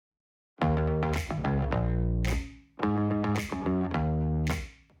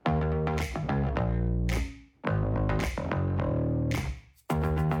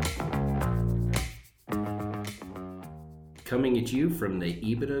coming at you from the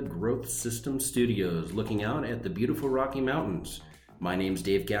EBITDA Growth System Studios, looking out at the beautiful Rocky Mountains. My name's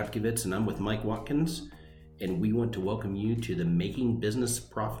Dave Gapkevitz, and I'm with Mike Watkins, and we want to welcome you to the Making Business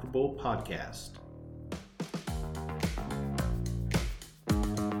Profitable podcast.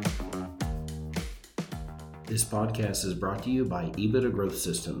 This podcast is brought to you by EBITDA Growth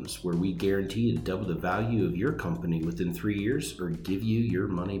Systems, where we guarantee to double the value of your company within 3 years or give you your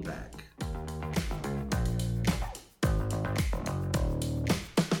money back.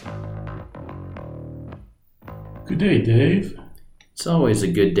 Good day, Dave. It's always a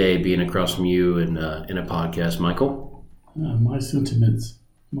good day being across from you in a podcast, Michael. My sentiments.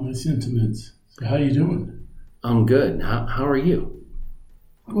 So how you doing? I'm good. How are you?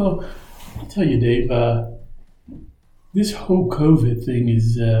 Well, I'll tell you, Dave, this whole COVID thing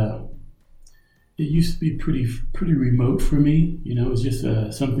is, it used to be pretty remote for me. You know, it was just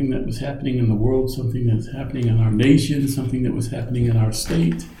something that was happening in the world, something that's happening in our nation, something that was happening in our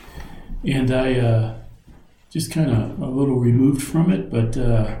state. And I just kind of a little removed from it. But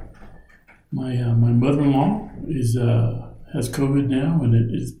my mother-in-law has COVID now, and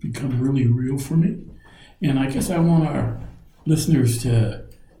it's become really real for me. And I guess I want our listeners to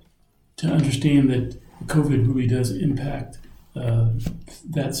understand that COVID really does impact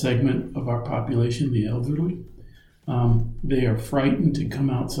that segment of our population, the elderly. They are frightened to come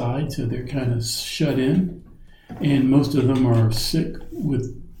outside, so they're kind of shut in. And most of them are sick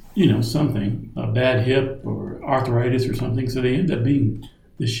with, something, a bad hip or arthritis or something. So they end up being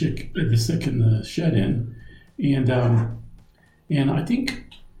the sick and the shut in. And I think,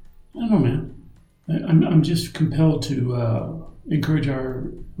 I don't know, man, I'm just compelled to encourage our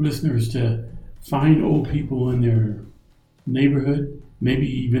listeners to find old people in their neighborhood, maybe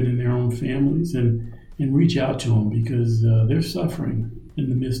even in their own families, and reach out to them because they're suffering in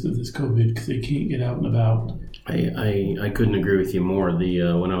the midst of this COVID because they can't get out and about. I couldn't agree with you more.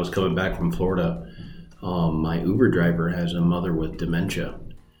 When I was coming back from Florida, my Uber driver has a mother with dementia,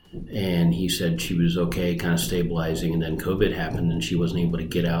 and he said she was okay, kind of stabilizing, and then COVID happened and she wasn't able to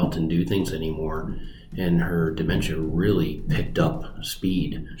get out and do things anymore. And her dementia really picked up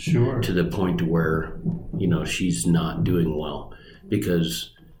speed. Sure. To the point to where, she's not doing well.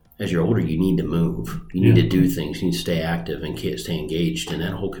 Because as you're older, you need to move. You need to do things. You need to stay active and stay engaged. And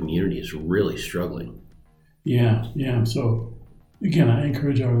that whole community is really struggling. Yeah. So, again, I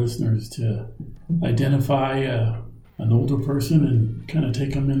encourage our listeners to identify an older person and kind of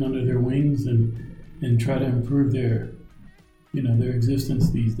take them in under their wings and try to improve their existence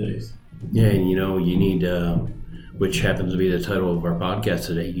these days. Yeah, and you need, which happens to be the title of our podcast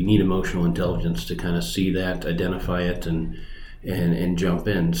today, you need emotional intelligence to kind of see that, identify it, and jump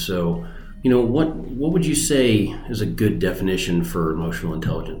in. So, what would you say is a good definition for emotional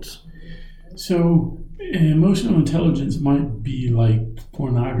intelligence? So, emotional intelligence might be like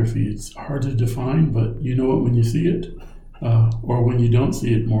pornography. It's hard to define, but you know it when you see it, or when you don't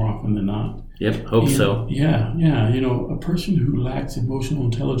see it more often than not. Yep, hope so. Yeah. A person who lacks emotional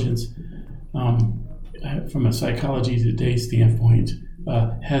intelligence, from a Psychology Today standpoint,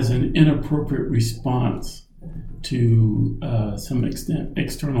 has an inappropriate response to some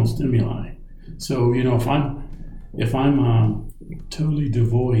external stimuli. So, if I'm totally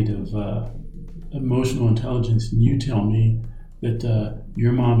devoid of emotional intelligence, and you tell me that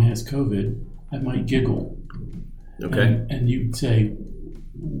your mom has COVID, I might giggle. Okay. And you'd say,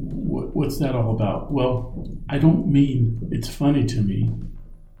 what's that all about? Well, I don't mean it's funny to me.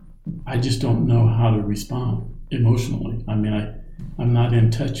 I just don't know how to respond emotionally. I mean, I'm not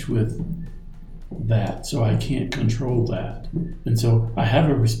in touch with that, so I can't control that. And so I have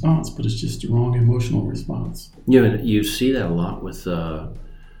a response, but it's just the wrong emotional response. Yeah, you see that a lot with,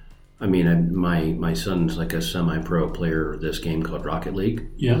 my son's like a semi-pro player of this game called Rocket League.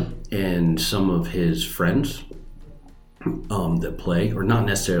 Yeah. And some of his friends that play, or not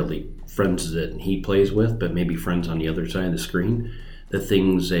necessarily friends that he plays with, but maybe friends on the other side of the screen, the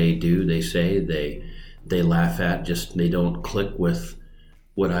things they do, they say, they laugh at, just they don't click with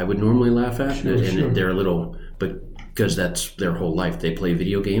what I would normally laugh at. Sure. They're a little, but because that's their whole life. They play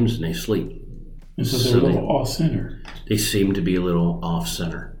video games and they sleep. And so they're a little off-center. They seem to be a little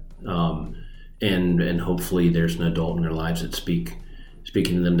off-center. And hopefully there's an adult in their lives that speaking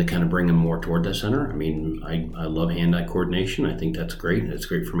to them to kind of bring them more toward the center. I mean, I love hand-eye coordination. I think that's great. It's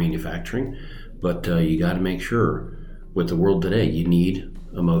great for manufacturing. But you got to make sure with the world today, you need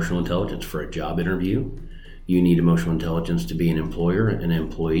emotional intelligence for a job interview. You need emotional intelligence to be an employer, an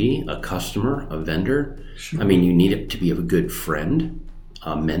employee, a customer, a vendor. Sure. I mean, you need it to be a good friend,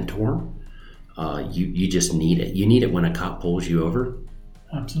 a mentor. You just need it. You need it when a cop pulls you over.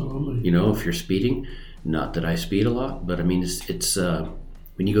 Absolutely. If you're speeding, Not that I speed a lot, but I mean, it's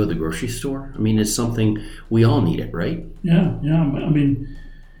when you go to the grocery store, I mean, it's something we all need it, right? Yeah. I mean,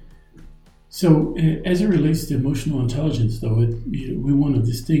 so as it relates to emotional intelligence, though, we want to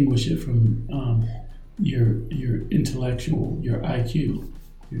distinguish it from your intellectual, your IQ.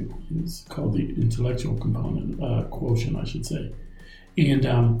 It's called the intellectual component, quotient, I should say. And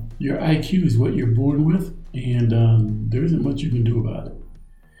your IQ is what you're born with, and there isn't much you can do about it.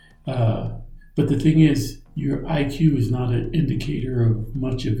 But the thing is, your IQ is not an indicator of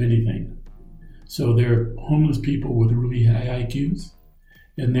much of anything. So there are homeless people with really high IQs,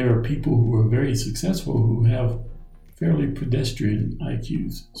 and there are people who are very successful who have fairly pedestrian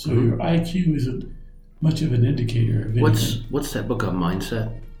IQs. So your IQ isn't much of an indicator of anything. What's that book on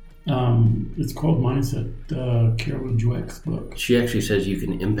mindset? It's called Mindset, Carolyn Dweck's book. She actually says you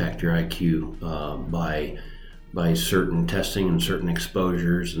can impact your IQ by certain testing and certain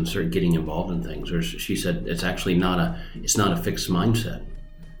exposures and certain getting involved in things. Or she said it's actually not a fixed mindset.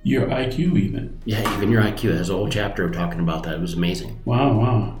 Your IQ even. Yeah, even your IQ. It has a whole chapter talking about that. It was amazing.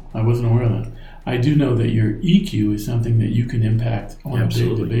 Wow. I wasn't aware of that. I do know that your EQ is something that you can impact on a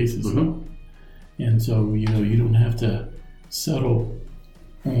daily basis. Mm-hmm. And so, you don't have to settle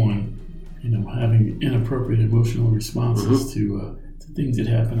on, having inappropriate emotional responses to things that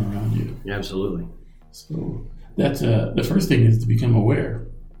happen around you. Yeah, absolutely. So that's the first thing is to become aware,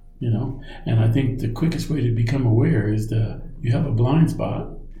 And I think the quickest way to become aware is you have a blind spot,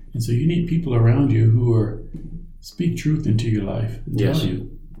 and so you need people around you who speak truth into your life and tell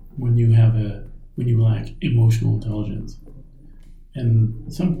you when you lack emotional intelligence.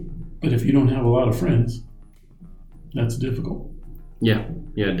 But if you don't have a lot of friends, that's difficult. Yeah,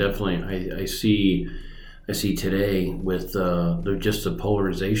 definitely. I see today with just the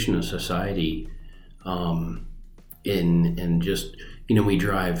polarization of society, in just we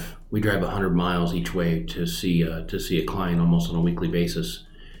drive 100 miles each way to see a client almost on a weekly basis,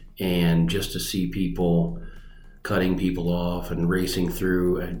 and just to see people cutting people off and racing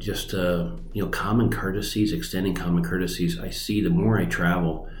through, just common courtesies, extending common courtesies. I see the more I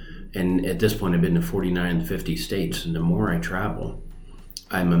travel, and at this point I've been to 49 and 50 states, and the more I travel,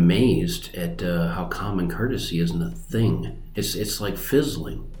 I'm amazed at how common courtesy isn't a thing. It's like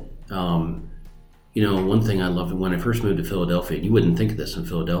fizzling. One thing I loved when I first moved to Philadelphia, you wouldn't think of this in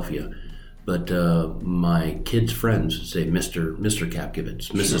Philadelphia, but my kids' friends would say Mr.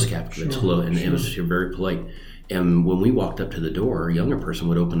 Kapkevitz, Mrs. Kapkevitz, hello, and it was very polite. And when we walked up to the door, a younger person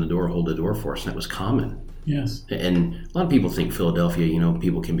would open the door, hold the door for us, and that was common. Yes. And a lot of people think Philadelphia,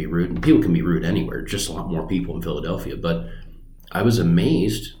 people can be rude, and people can be rude anywhere, just a lot more people in Philadelphia, but I was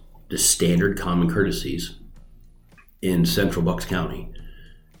amazed the standard common courtesies in central Bucks County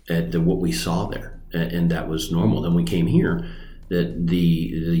at what we saw there, and that was normal. Then we came here, that the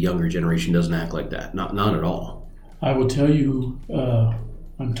younger generation doesn't act like that, not at all. I will tell you,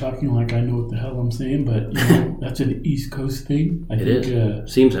 I'm talking like I know what the hell I'm saying, but that's an East Coast thing. It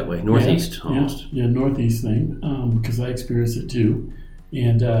is. Seems that way. Northeast, almost. Yeah, Northeast thing, because I experienced it too.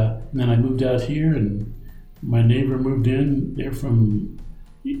 And then I moved out here, and my neighbor moved in. They're from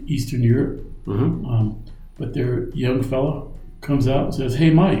Eastern Europe. Mm-hmm. But their young fellow comes out and says,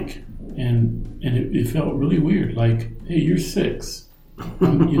 "Hey, Mike." And it felt really weird. Like, "Hey, you're 6.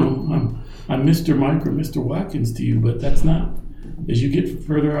 I'm Mr. Mike or Mr. Watkins to you," but that's not. As you get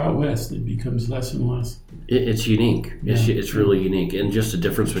further out west, it becomes less and less. It's unique. It's really unique, and just the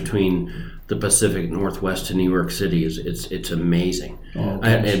difference between the Pacific Northwest to New York City it's amazing. Oh,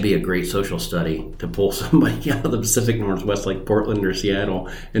 it'd be a great social study to pull somebody out of the Pacific Northwest, like Portland or Seattle,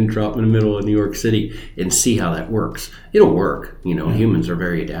 and drop in the middle of New York City and see how that works. It'll work. Humans are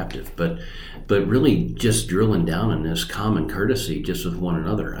very adaptive, but really just drilling down on this common courtesy just with one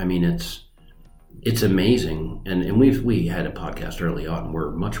another. I mean, it's amazing, and we had a podcast early on.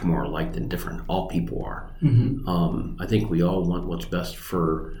 We're much more alike than different. All people are. Mm-hmm. I think we all want what's best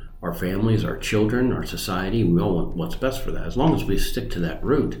for our families, our children, our society. We all want what's best for that. As long as we stick to that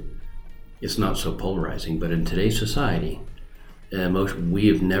route, it's not so polarizing. But in today's society, we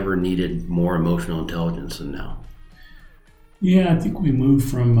have never needed more emotional intelligence than now. Yeah, I think we moved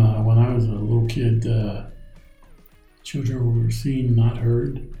from when I was a little kid. Children were seen, not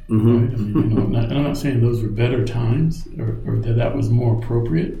heard. Mm-hmm. Right? I mean, I'm not saying those were better times or that was more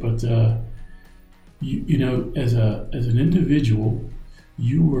appropriate, but as an individual,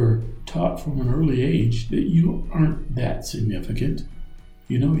 you were taught from an early age that you aren't that significant.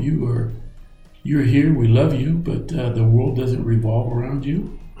 You're here, we love you, but the world doesn't revolve around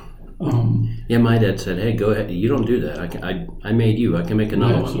you. My dad said, "Hey, go ahead. You don't do that. I made you. I can make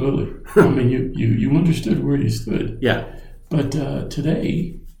another one." Absolutely. I mean, you understood where you stood. Yeah. But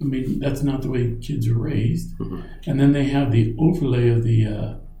today, I mean, that's not the way kids are raised. Mhm. And then they have the overlay of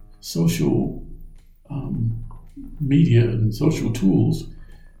the social media and social tools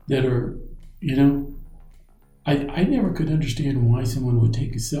that are, I never could understand why someone would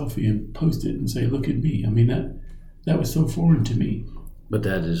take a selfie and post it and say, "Look at me." I mean, that was so foreign to me. But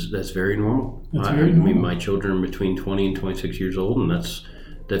that's very normal. That's very normal. I mean, my children are between 20 and 26 years old, and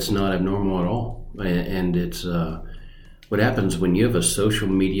that's not abnormal at all. And it's what happens when you have a social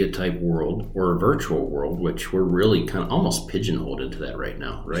media type world or a virtual world, which we're really kind of almost pigeonholed into that right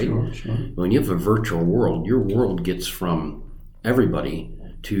now, right? Sure. When you have a virtual world, your world gets from everybody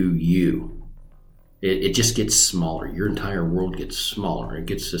to you. It just gets smaller. Your entire world gets smaller. It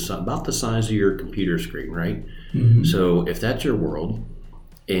gets about the size of your computer screen, right? Mm-hmm. So if that's your world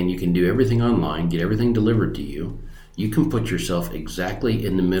and you can do everything online, get everything delivered to you, you can put yourself exactly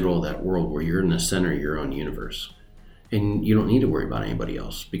in the middle of that world where you're in the center of your own universe. And you don't need to worry about anybody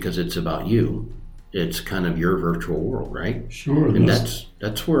else because it's about you. It's kind of your virtual world, right? Sure. And that's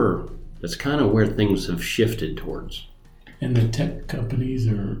kind of where things have shifted towards. And the tech companies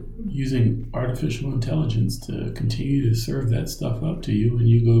are using artificial intelligence to continue to serve that stuff up to you, and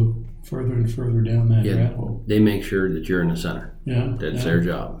you go further and further down that rabbit hole. They make sure that you're in the center. Yeah, that's their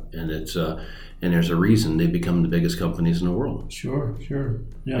job, and it's and there's a reason they become the biggest companies in the world. Sure.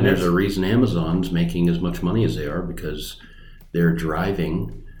 Yeah, and there's a reason Amazon's making as much money as they are because they're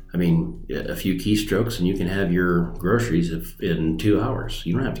driving. I mean, a few keystrokes and you can have your groceries in 2 hours.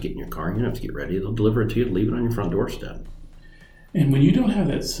 You don't have to get in your car. You don't have to get ready. They'll deliver it to you, leave it on your front doorstep. And when you don't have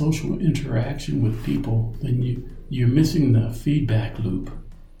that social interaction with people, then you're missing the feedback loop,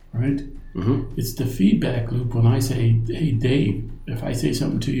 right? Mm-hmm. It's the feedback loop when I say, "Hey, Dave," if I say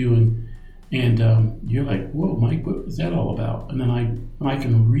something to you and you're like, "Whoa, Mike, what was that all about?" And then I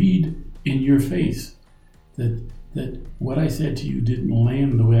can read in your face that what I said to you didn't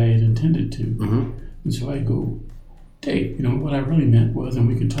land the way I had intended to. Mm-hmm. And so I go, "Dave, what I really meant was," and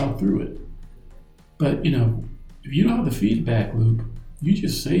we can talk through it. But, if you don't have the feedback loop, you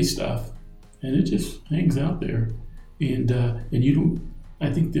just say stuff and it just hangs out there. And you don't,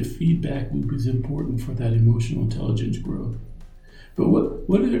 I think the feedback loop is important for that emotional intelligence growth. But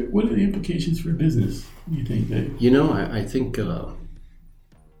what are the implications for business, do you think, Dave? I think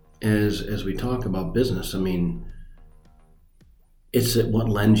as we talk about business, I mean, it's what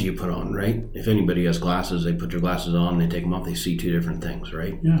lens you put on, right? If anybody has glasses, they put their glasses on, they take them off, they see two different things,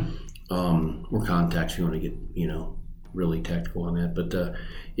 right? Yeah. Or contacts, you want to get, really technical on that. But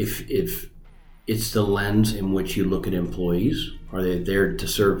if it's the lens in which you look at employees, are they there to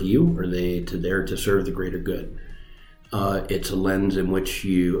serve you? Or are they there to serve the greater good? It's a lens in which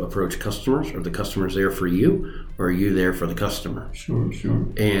you approach customers. Are the customers there for you? Or are you there for the customer? Sure.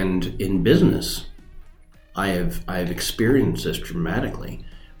 And in business, I have experienced this dramatically.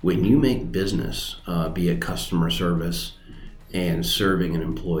 When you make business, be it customer service and serving an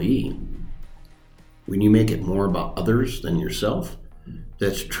employee, when you make it more about others than yourself,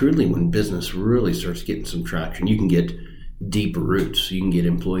 that's truly when business really starts getting some traction. You can get deep roots. You can get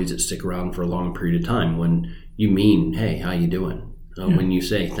employees that stick around for a long period of time when you mean, "Hey, how you doing?" When you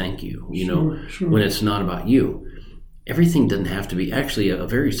say thank you, Sure. When it's not about you. Everything doesn't have to be actually a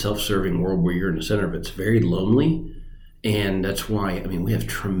very self-serving world where you're in the center of it. It's very lonely. And that's why, we have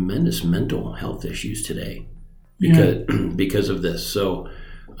tremendous mental health issues today because of this. So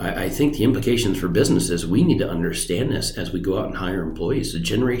I think the implications for businesses, we need to understand this as we go out and hire employees. The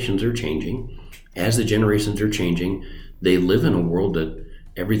generations are changing. As the generations are changing, they live in a world that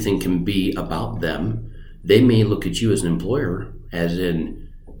everything can be about them. They may look at you as an employer as in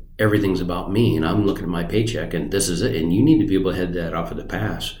everything's about me and I'm looking at my paycheck and this is it. And you need to be able to head that off of the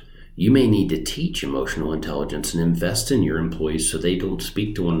pass. You may need to teach emotional intelligence and invest in your employees so they don't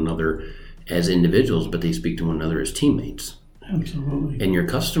speak to one another as individuals, but they speak to one another as teammates. Absolutely. And your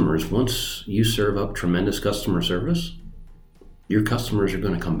customers, once you serve up tremendous customer service, your customers are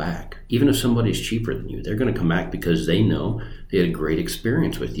going to come back. Even if somebody's cheaper than you, they're going to come back because they know they had a great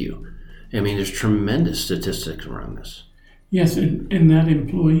experience with you. There's tremendous statistics around this. Yes, and that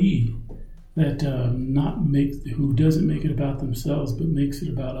employee that who doesn't make it about themselves but makes it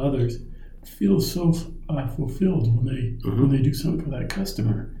about others feels so fulfilled when they do something for that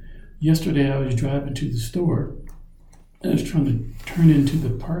customer. Yesterday I was driving to the store. I was trying to turn into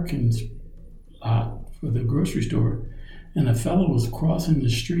the parking lot for the grocery store, and a fellow was crossing the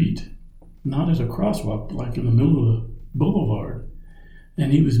street, not at a crosswalk, but like in the middle of the boulevard.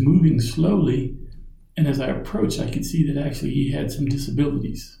 And he was moving slowly, and as I approached, I could see that actually he had some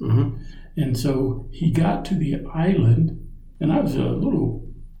disabilities. Mm-hmm. And so he got to the island, and I was a little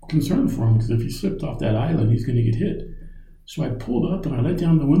concerned for him because if he slipped off that island, he's going to get hit. So I pulled up and I let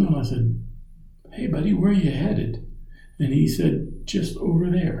down the window and I said, "Hey, buddy, where are you headed?" And he said, "Just over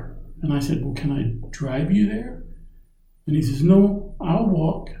there." And I said, "Well, can I drive you there?" And he says, "No, I'll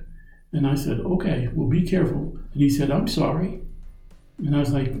walk." And I said, "Okay, well, be careful." And he said, "I'm sorry." And I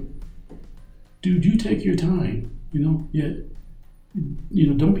was like, "Dude, you take your time, don't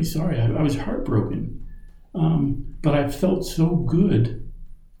be sorry." I was heartbroken. But I felt so good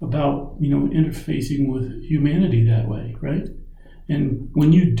about, interfacing with humanity that way, right? And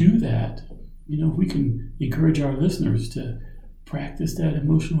when you do that, if we can encourage our listeners to practice that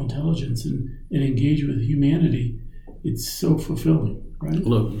emotional intelligence and engage with humanity, it's so fulfilling, right?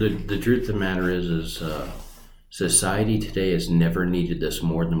 Look, the truth of the matter is society today has never needed this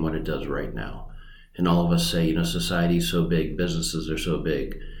more than what it does right now. And all of us say, society is so big, businesses are so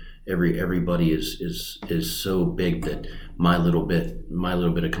big, everybody is so big that my little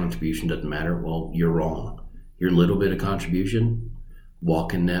bit of contribution doesn't matter. Well, you're wrong. Your little bit of contribution,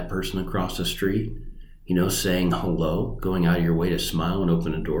 walking that person across the street, saying hello, going out of your way to smile and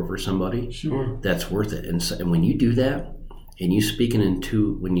open a door for somebody, sure, that's worth it. And when you do that, and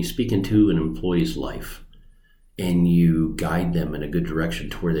when you speak into an employee's life, and you guide them in a good direction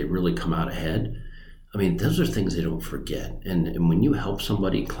to where they really come out ahead, I mean, those are things they don't forget. And when you help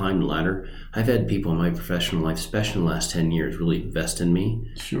somebody climb the ladder, I've had people in my professional life, especially in the last 10 years, really invest in me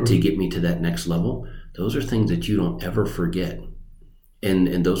sure, to get me to that next level. Those are things that you don't ever forget.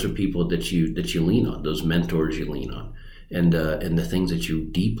 And those are people that you lean on, those mentors you lean on, and the things that you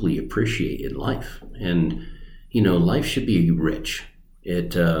deeply appreciate in life. And life should be rich.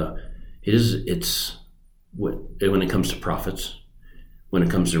 It's when it comes to profits, when it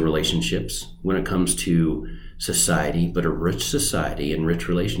comes to relationships, when it comes to society, but a rich society and rich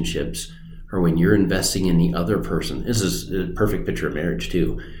relationships are when you're investing in the other person. This is a perfect picture of marriage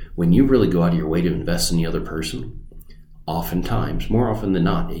too. When you really go out of your way to invest in the other person, oftentimes, more often than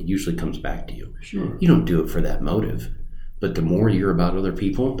not, it usually comes back to you. Sure. You don't do it for that motive, but the more you're about other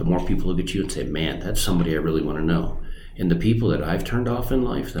people, the more people look at you and say, "Man, that's somebody I really want to know." And the people that I've turned off in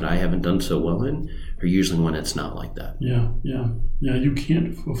life that I haven't done so well in are usually when it's not like that. Yeah. You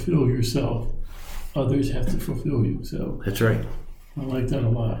can't fulfill yourself. Others have to fulfill you. So That's right. I like that a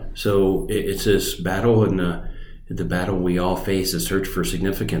lot. So it's this battle, and the battle we all face, the search for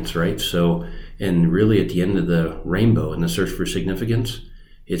significance, right? So, and really at the end of the rainbow in the search for significance,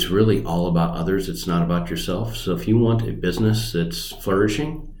 it's really all about others. It's not about yourself. So if you want a business that's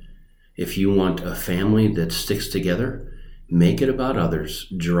flourishing, if you want a family that sticks together, make it about others,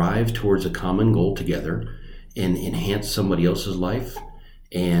 drive towards a common goal together, and enhance somebody else's life,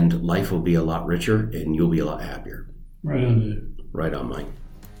 and life will be a lot richer and you'll be a lot happier. Right on, Dave. Right on, Mike.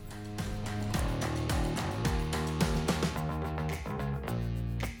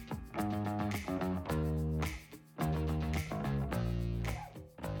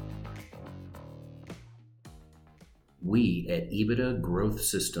 We at EBITDA Growth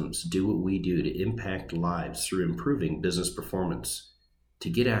Systems do what we do to impact lives through improving business performance. To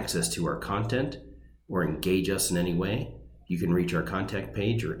get access to our content or engage us in any way, you can reach our contact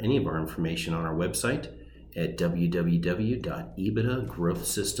page or any of our information on our website at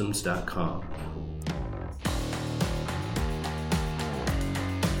www.ebitagrowthsystems.com.